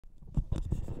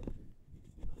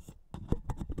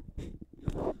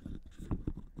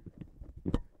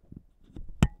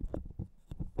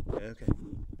Okay.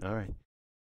 All right.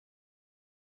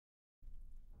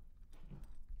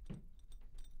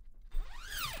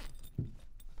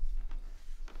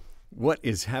 What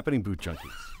is happening, Boot Junkies?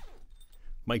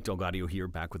 Mike Delgadio here,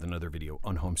 back with another video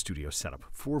on home studio setup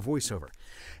for VoiceOver.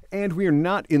 And we are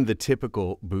not in the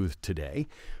typical booth today.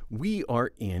 We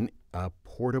are in a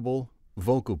portable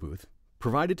vocal booth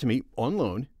provided to me on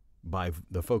loan by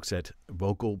the folks at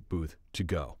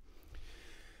VocalBoothToGo.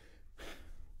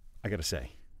 I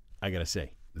gotta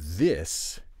say,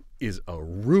 this is a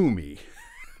roomy,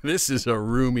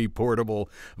 portable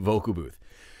vocal booth.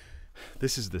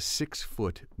 This is the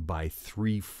 6-foot by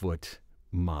 3-foot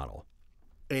model.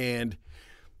 And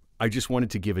I just wanted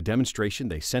to give a demonstration.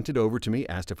 They sent it over to me,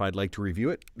 asked if I'd like to review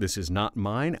it. This is not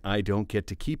mine. I don't get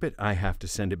to keep it. I have to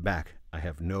send it back. I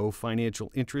have no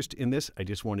financial interest in this. I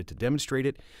just wanted to demonstrate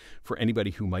it for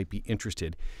anybody who might be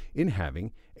interested in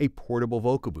having a portable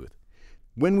vocal booth.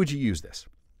 When would you use this?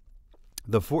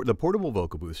 The portable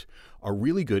vocal booths are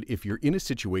really good if you're in a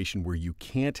situation where you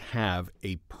can't have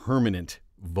a permanent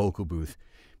vocal booth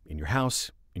in your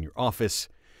house, in your office,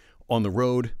 on the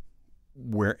road,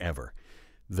 wherever.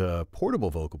 The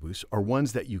portable vocal booths are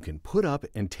ones that you can put up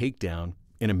and take down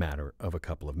in a matter of a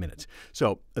couple of minutes.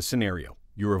 So, a scenario.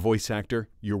 You're a voice actor,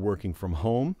 you're working from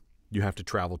home, you have to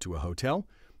travel to a hotel,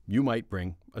 you might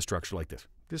bring a structure like this.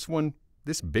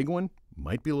 This big one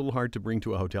might be a little hard to bring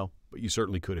to a hotel, but you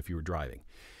certainly could if you were driving.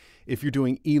 If you're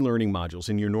doing e-learning modules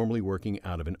and you're normally working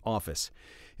out of an office,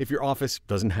 if your office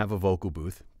doesn't have a vocal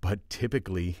booth, but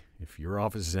typically, if your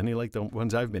office is any like the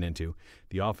ones I've been into,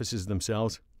 the offices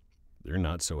themselves, they're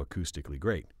not so acoustically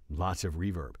great. Lots of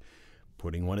reverb.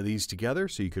 Putting one of these together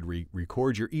so you could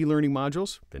record your e-learning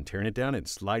modules, then tearing it down and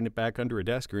sliding it back under a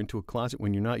desk or into a closet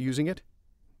when you're not using it,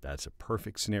 that's a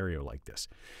perfect scenario like this.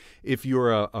 If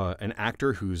you're an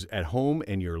actor who's at home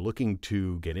and you're looking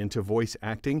to get into voice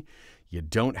acting, you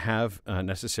don't have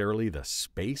necessarily the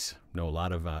space. I know a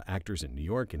lot of actors in New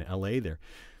York and LA, they're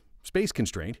space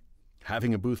constrained.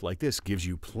 Having a booth like this gives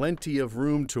you plenty of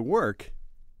room to work,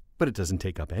 but it doesn't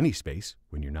take up any space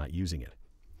when you're not using it.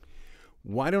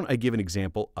 Why don't I give an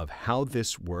example of how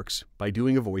this works by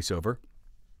doing a voiceover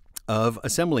of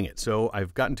assembling it. So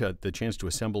I've gotten to the chance to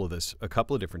assemble this a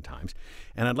couple of different times,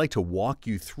 and I'd like to walk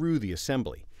you through the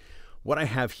assembly. What I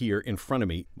have here in front of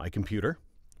me, my computer,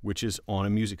 which is on a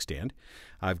music stand.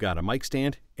 I've got a mic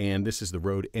stand, and this is the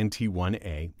Rode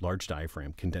NT1A large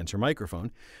diaphragm condenser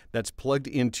microphone that's plugged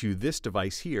into this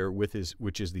device here, which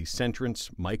is the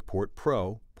Centrance MicPort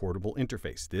Pro portable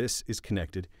interface. This is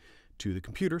connected to the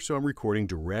computer, so I'm recording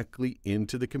directly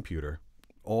into the computer,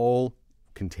 all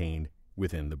contained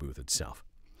within the booth itself.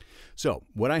 So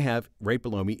what I have right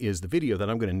below me is the video that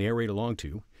I'm going to narrate along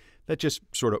to that just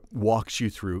sort of walks you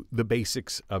through the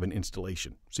basics of an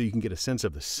installation so you can get a sense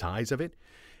of the size of it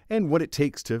and what it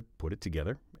takes to put it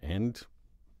together and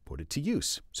put it to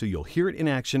use. So you'll hear it in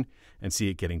action and see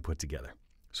it getting put together.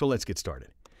 So let's get started.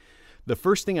 The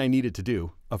first thing I needed to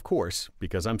do, of course,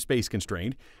 because I'm space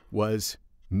constrained, was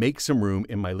make some room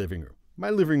in my living room. My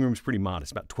living room is pretty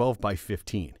modest, about 12 by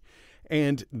 15.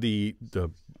 And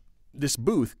this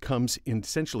booth comes in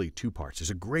essentially two parts. There's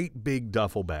a great big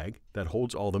duffel bag that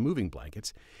holds all the moving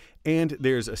blankets. And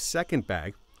there's a second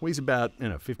bag, weighs about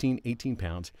 15, 18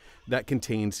 pounds, that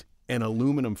contains an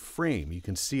aluminum frame. You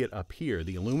can see it up here,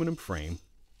 the aluminum frame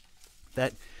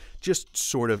that just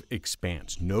sort of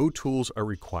expands. No tools are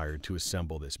required to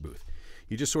assemble this booth.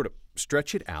 You just sort of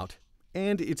stretch it out,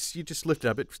 and you just lift it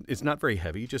up. It's not very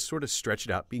heavy. You just sort of stretch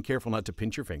it out, being careful not to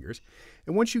pinch your fingers.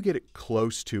 And once you get it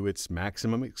close to its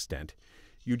maximum extent,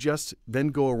 you just then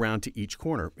go around to each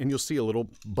corner, and you'll see a little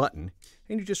button,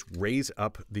 and you just raise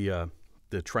up the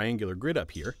triangular grid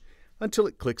up here until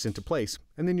it clicks into place,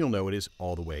 and then you'll know it is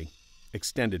all the way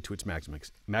extended to its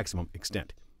maximum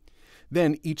extent.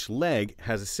 Then each leg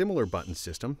has a similar button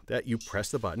system that you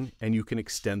press the button, and you can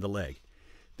extend the leg.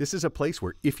 This is a place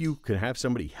where if you could have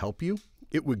somebody help you,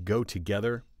 it would go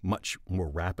together much more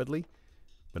rapidly,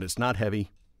 but it's not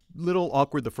heavy. Little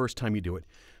awkward the first time you do it,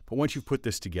 but once you've put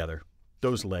this together,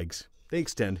 those legs, they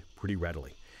extend pretty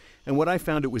readily. And what I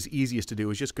found it was easiest to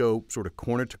do is just go sort of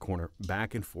corner to corner,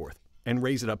 back and forth, and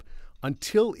raise it up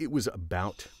until it was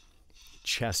about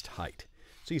chest height.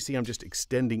 So you see I'm just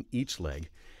extending each leg,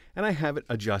 and I have it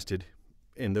adjusted,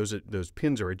 and those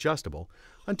pins are adjustable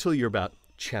until you're about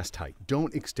chest height.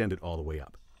 Don't extend it all the way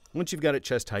up. Once you've got it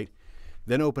chest height,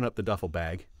 then open up the duffel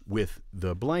bag with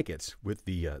the blankets, with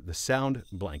the sound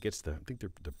blankets. I think they're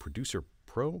the Producer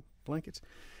Pro blankets,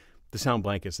 the sound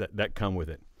blankets that come with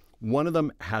it. One of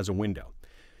them has a window.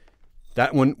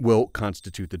 That one will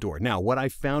constitute the door. Now, what I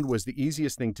found was the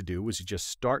easiest thing to do was to just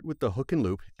start with the hook and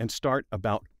loop and start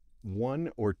about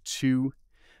one or two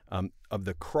of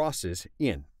the crosses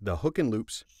in. The hook and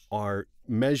loops are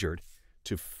measured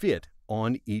to fit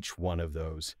on each one of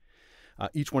those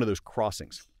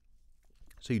crossings.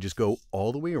 So you just go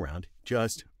all the way around,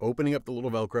 just opening up the little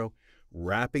Velcro,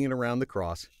 wrapping it around the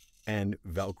cross, and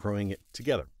Velcroing it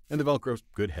together. And the Velcro's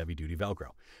good heavy-duty Velcro.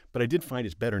 But I did find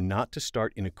it's better not to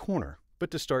start in a corner,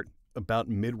 but to start about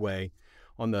midway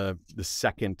on the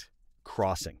second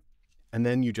crossing. And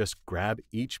then you just grab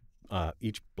each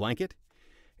blanket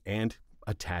and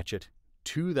attach it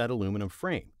to that aluminum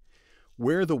frame.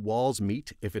 Where the walls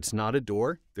meet, if it's not a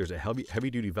door, there's a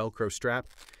heavy-duty Velcro strap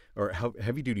or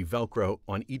heavy-duty Velcro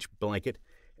on each blanket,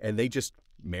 and they just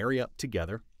marry up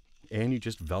together, and you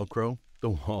just Velcro the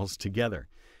walls together.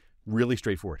 Really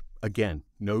straightforward. Again,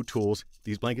 no tools.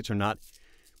 These blankets are not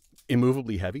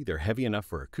immovably heavy. They're heavy enough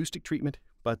for acoustic treatment,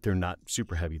 but they're not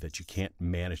super heavy that you can't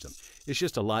manage them. It's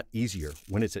just a lot easier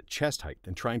when it's at chest height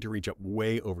than trying to reach up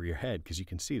way over your head, because you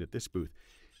can see that this booth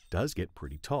does get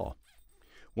pretty tall.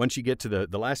 Once you get to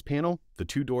the last panel, the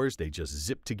two doors, they just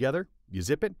zip together. You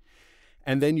zip it,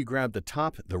 and then you grab the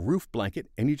top, the roof blanket,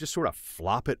 and you just sort of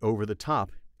flop it over the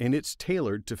top, and it's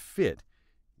tailored to fit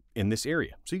in this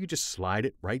area. So you just slide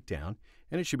it right down,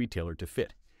 and it should be tailored to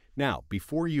fit. Now,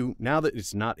 now that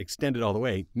it's not extended all the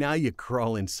way, now you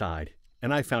crawl inside.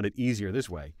 And I found it easier this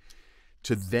way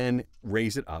to then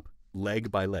raise it up leg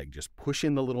by leg. Just push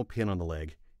in the little pin on the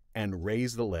leg and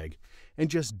raise the leg, and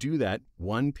just do that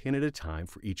one pin at a time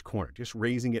for each corner, just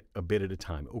raising it a bit at a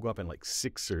time. It will go up in like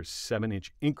 6 or 7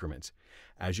 inch increments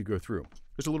as you go through.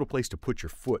 There's a little place to put your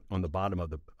foot on the bottom of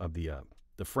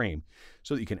the frame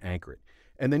so that you can anchor it.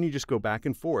 And then you just go back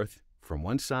and forth from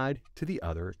one side to the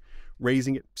other,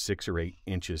 raising it 6 or 8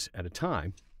 inches at a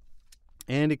time.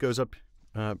 And it goes up,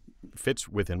 fits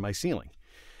within my ceiling.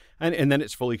 And then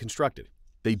it's fully constructed.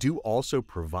 They do also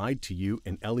provide to you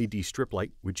an LED strip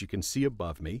light, which you can see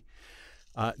above me.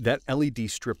 That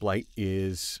LED strip light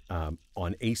is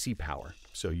on AC power,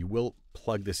 so you will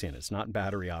plug this in. It's not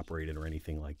battery operated or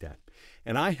anything like that.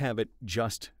 And I have it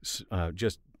just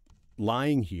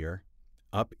lying here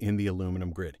up in the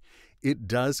aluminum grid. It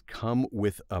does come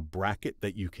with a bracket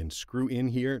that you can screw in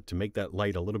here to make that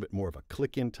light a little bit more of a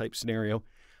click-in type scenario.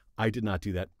 I did not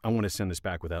do that. I want to send this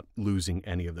back without losing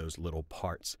any of those little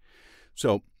parts.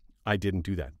 So I didn't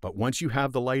do that. But once you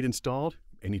have the light installed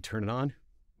and you turn it on,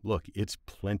 look, it's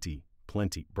plenty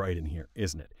bright in here,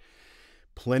 isn't it?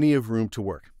 Plenty of room to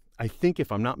work. I think,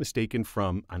 if I'm not mistaken,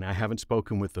 and I haven't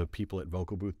spoken with the people at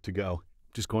VocalBoothToGo,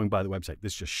 just going by the website,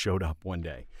 this just showed up one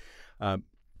day.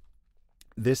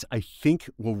 This, I think,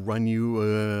 will run you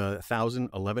 $1,000,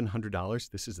 $1,100.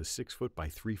 This is a 6 foot by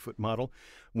 3 foot model.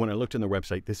 When I looked on the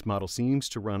website, this model seems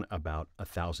to run about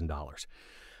 $1,000.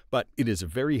 But it is a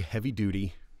very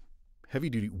heavy-duty,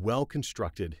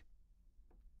 well-constructed,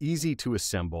 easy to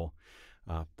assemble,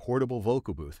 portable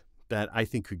vocal booth that I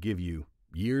think could give you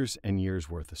years and years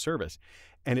worth of service.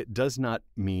 And it does not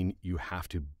mean you have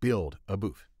to build a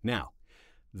booth. Now,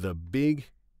 the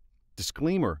big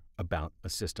disclaimer about a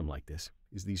system like this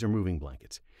is these are moving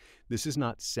blankets. This is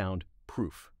not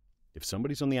soundproof. If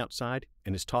somebody's on the outside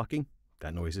and is talking,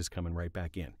 that noise is coming right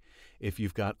back in. If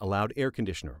you've got a loud air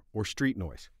conditioner or street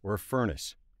noise or a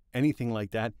furnace, anything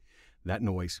like that, that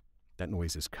noise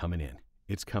is coming in.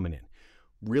 It's coming in.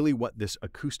 Really, what this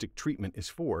acoustic treatment is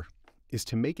for is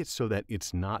to make it so that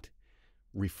it's not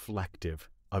reflective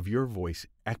of your voice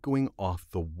echoing off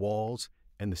the walls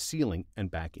and the ceiling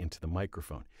and back into the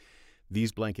microphone.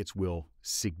 These blankets will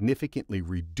significantly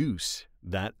reduce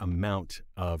that amount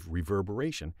of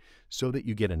reverberation so that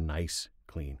you get a nice,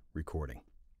 clean recording.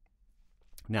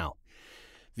 Now,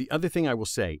 the other thing I will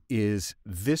say is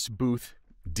this booth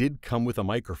did come with a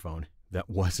microphone that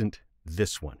wasn't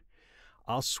this one.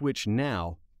 I'll switch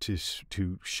now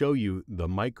to show you the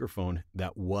microphone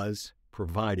that was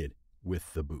provided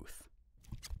with the booth.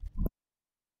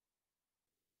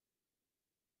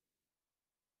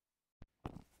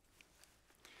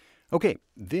 Okay,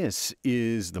 this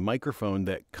is the microphone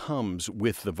that comes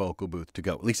with the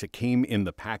VocalBoothToGo. At least it came in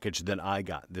the package that I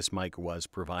got. This mic was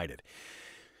provided.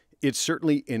 It's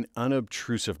certainly an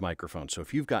unobtrusive microphone. So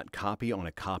if you've got copy on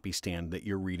a copy stand that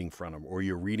you're reading from, or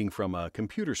you're reading from a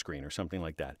computer screen or something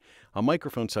like that, a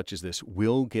microphone such as this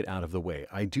will get out of the way.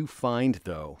 I do find,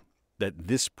 though, that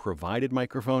this provided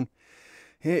microphone,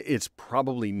 it's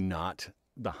probably not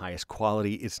the highest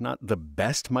quality. It's not the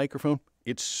best microphone.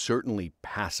 It's certainly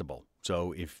passable.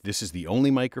 So if this is the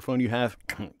only microphone you have,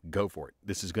 go for it.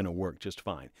 This is going to work just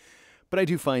fine. But I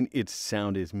do find its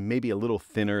sound is maybe a little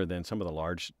thinner than some of the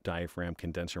large diaphragm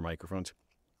condenser microphones.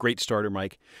 Great starter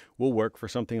mic. Will work for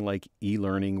something like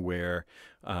e-learning where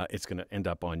it's going to end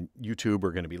up on YouTube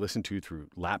or going to be listened to through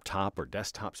laptop or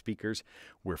desktop speakers,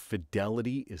 where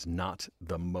fidelity is not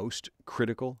the most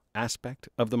critical aspect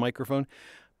of the microphone.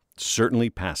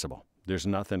 Certainly passable. There's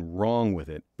nothing wrong with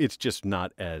it. It's just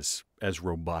not as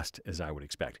robust as I would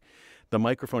expect. The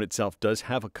microphone itself does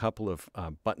have a couple of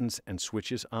buttons and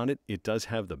switches on it. It does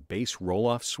have the bass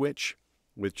roll-off switch,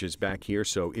 which is back here.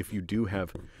 So if you do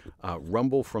have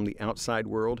rumble from the outside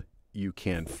world, you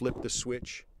can flip the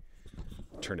switch,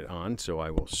 turn it on. So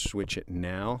I will switch it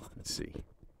now. Let's see.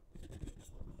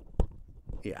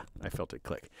 Yeah, I felt it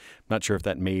click. Not sure if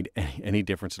that made any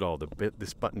difference at all.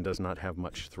 This button does not have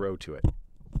much throw to it.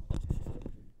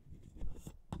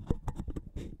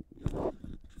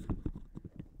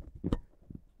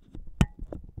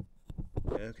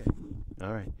 Okay.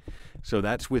 All right. So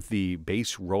that's with the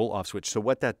bass roll-off switch. So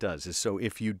what that does is, so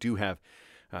if you do have,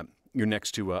 you're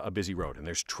next to a busy road and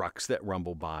there's trucks that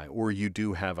rumble by, or you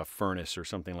do have a furnace or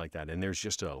something like that, and there's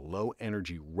just a low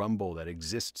energy rumble that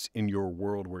exists in your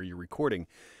world where you're recording,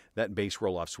 that bass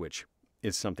roll-off switch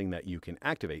is something that you can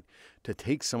activate to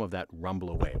take some of that rumble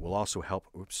away. It will also help,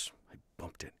 oops, I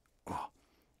bumped it. Oh,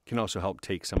 can also help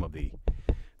take some of the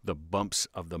bumps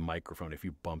of the microphone. If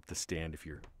you bump the stand, if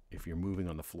you're moving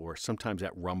on the floor, sometimes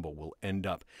that rumble will end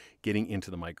up getting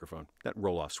into the microphone. That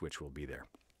roll-off switch will be there.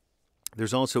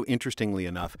 There's also, interestingly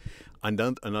enough,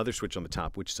 another switch on the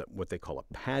top, which is what they call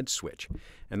a pad switch.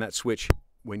 And that switch,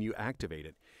 when you activate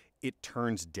it, it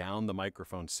turns down the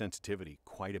microphone sensitivity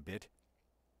quite a bit.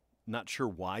 Not sure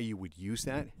why you would use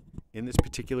that in this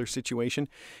particular situation.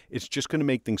 It's just going to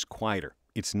make things quieter.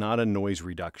 It's not a noise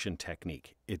reduction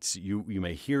technique. It's you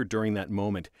may hear during that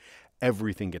moment,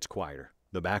 everything gets quieter.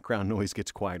 The background noise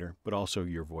gets quieter, but also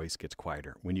your voice gets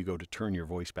quieter. When you go to turn your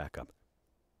voice back up,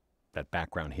 that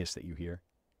background hiss that you hear,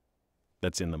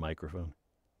 that's in the microphone.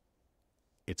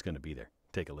 It's going to be there.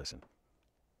 Take a listen.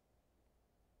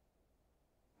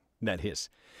 That hiss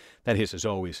is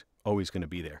always going to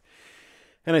be there.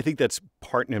 And I think that's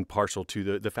part and parcel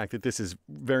to the fact that this is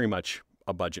very much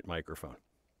a budget microphone.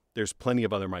 There's plenty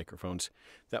of other microphones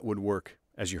that would work,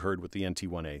 as you heard with the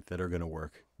NT1A, that are going to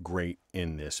work great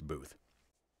in this booth.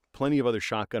 Plenty of other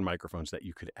shotgun microphones that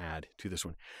you could add to this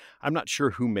one. I'm not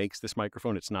sure who makes this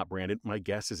microphone. It's not branded. My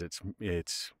guess is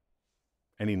it's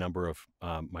any number of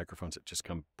microphones that just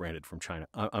come branded from China.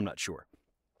 I'm not sure.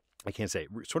 I can't say.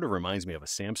 It sort of reminds me of a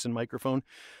Samson microphone,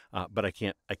 but I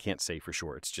can't say for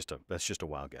sure. That's just a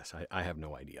wild guess. I have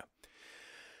no idea.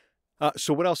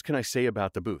 So what else can I say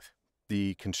about the booth?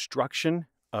 The construction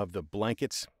of the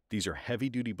blankets. These are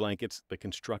heavy-duty blankets. The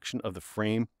construction of the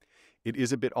frame. It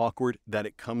is a bit awkward that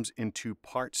it comes in two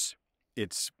parts.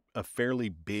 It's a fairly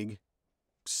big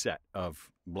set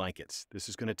of blankets. This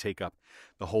is going to take up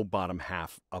the whole bottom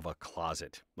half of a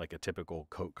closet, like a typical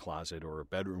coat closet or a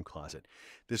bedroom closet.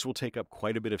 This will take up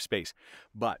quite a bit of space.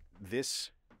 But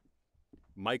this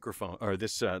microphone, or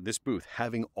this booth,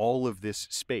 having all of this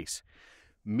space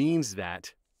means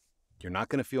that you're not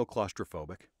going to feel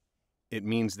claustrophobic. It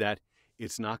means that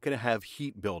it's not going to have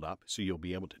heat buildup, so you'll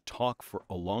be able to talk for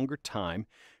a longer time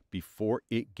before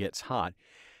it gets hot.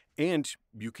 And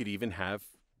you could even have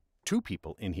two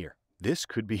people in here. This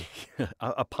could be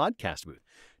a podcast booth.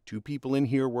 Two people in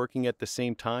here working at the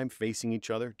same time, facing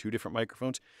each other, two different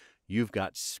microphones. You've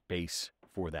got space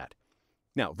for that.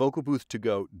 Now,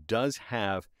 VocalBoothToGo does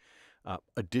have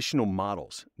additional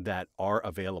models that are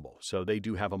available. So they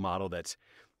do have a model that's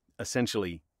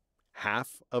essentially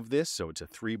half of this, so it's a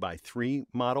 3x3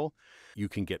 model. You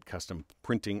can get custom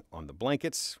printing on the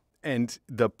blankets, and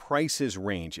the prices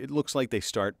range. It looks like they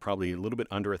start probably a little bit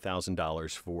under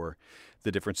 $1,000 for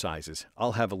the different sizes.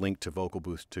 I'll have a link to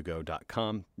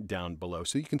VocalBoothToGo.com down below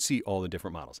so you can see all the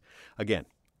different models. Again,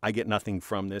 I get nothing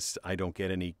from this. I don't get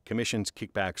any commissions,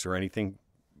 kickbacks, or anything.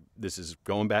 This is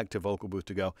going back to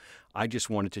VocalBoothToGo. I just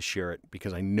wanted to share it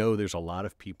because I know there's a lot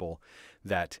of people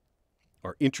that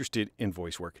are interested in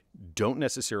voice work, don't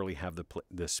necessarily have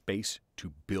the space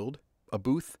to build a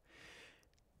booth,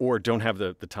 or don't have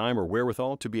the time or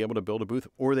wherewithal to be able to build a booth,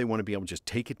 or they want to be able to just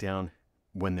take it down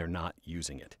when they're not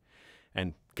using it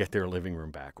and get their living room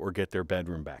back or get their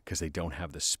bedroom back because they don't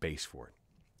have the space for it.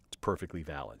 It's perfectly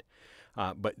valid.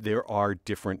 But there are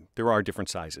different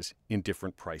sizes in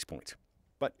different price points.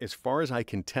 But as far as I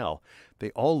can tell,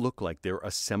 they all look like they're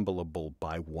assemblable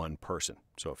by one person.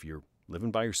 So if you're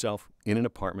living by yourself in an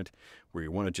apartment where you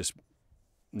want to just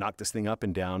knock this thing up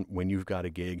and down when you've got a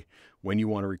gig, when you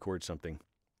want to record something,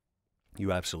 you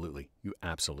absolutely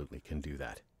can do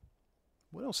that.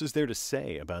 What else is there to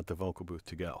say about the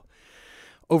VocalBoothToGo?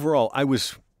 Overall, I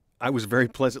was I was very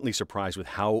pleasantly surprised with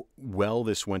how well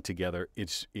this went together.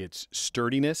 Its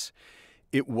sturdiness,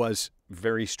 it was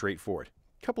very straightforward.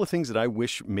 A couple of things that I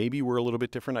wish maybe were a little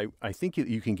bit different. I think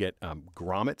you can get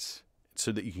grommets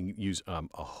so that you can use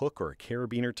a hook or a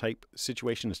carabiner type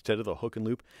situation instead of the hook and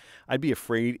loop. I'd be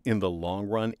afraid in the long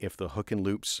run if the hook and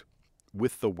loops,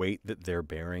 with the weight that they're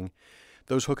bearing,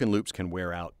 those hook and loops can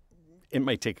wear out. It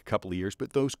might take a couple of years,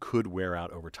 but those could wear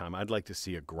out over time. I'd like to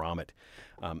see a grommet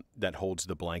that holds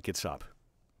the blankets up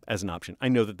as an option. I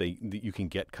know that you can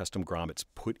get custom grommets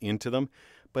put into them,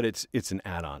 but it's an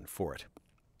add-on for it.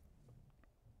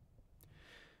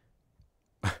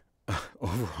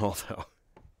 Overall, though,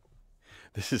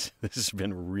 this has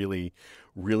been really,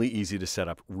 really easy to set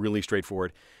up, really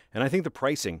straightforward, and I think the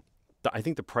pricing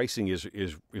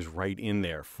is right in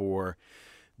there for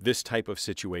this type of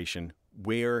situation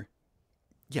where,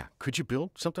 yeah, could you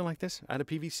build something like this out of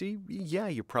PVC? Yeah,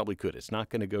 you probably could. It's not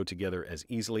going to go together as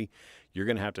easily. You're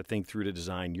going to have to think through the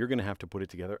design. You're going to have to put it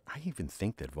together. I even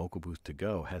think that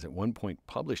VocalBoothToGo has at one point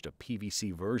published a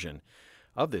PVC version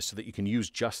of this so that you can use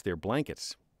just their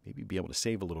blankets. Maybe be able to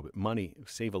save a little bit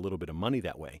of money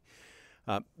that way.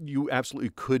 You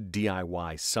absolutely could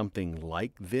DIY something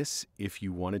like this if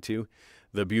you wanted to.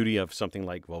 The beauty of something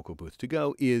like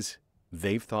VocalBoothToGo is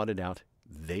they've thought it out.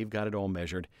 They've got it all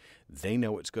measured. They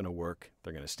know it's going to work.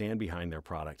 They're going to stand behind their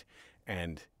product,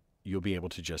 and you'll be able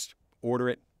to just order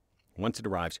it. Once it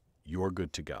arrives, you're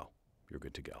good to go. You're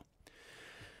good to go.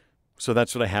 So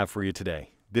that's what I have for you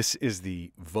today. This is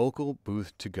the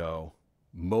VocalBoothToGo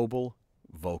mobile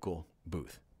vocal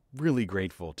booth. Really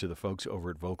grateful to the folks over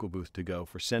at VocalBoothToGo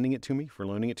for sending it to me, for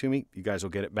loaning it to me. You guys will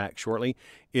get it back shortly.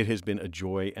 It has been a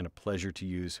joy and a pleasure to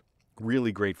use.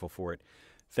 Really grateful for it.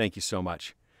 Thank you so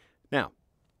much. Now,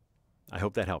 I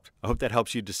hope that helped. I hope that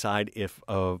helps you decide if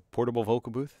a portable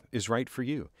vocal booth is right for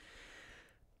you.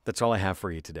 That's all I have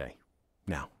for you today.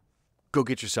 Now, go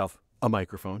get yourself a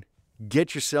microphone.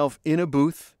 Get yourself in a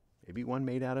booth. Maybe one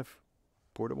made out of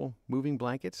portable moving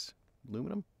blankets,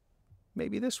 aluminum.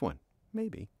 Maybe this one.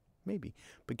 Maybe.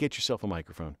 But get yourself a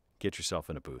microphone. Get yourself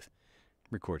in a booth.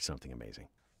 Record something amazing.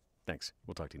 Thanks.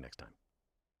 We'll talk to you next time.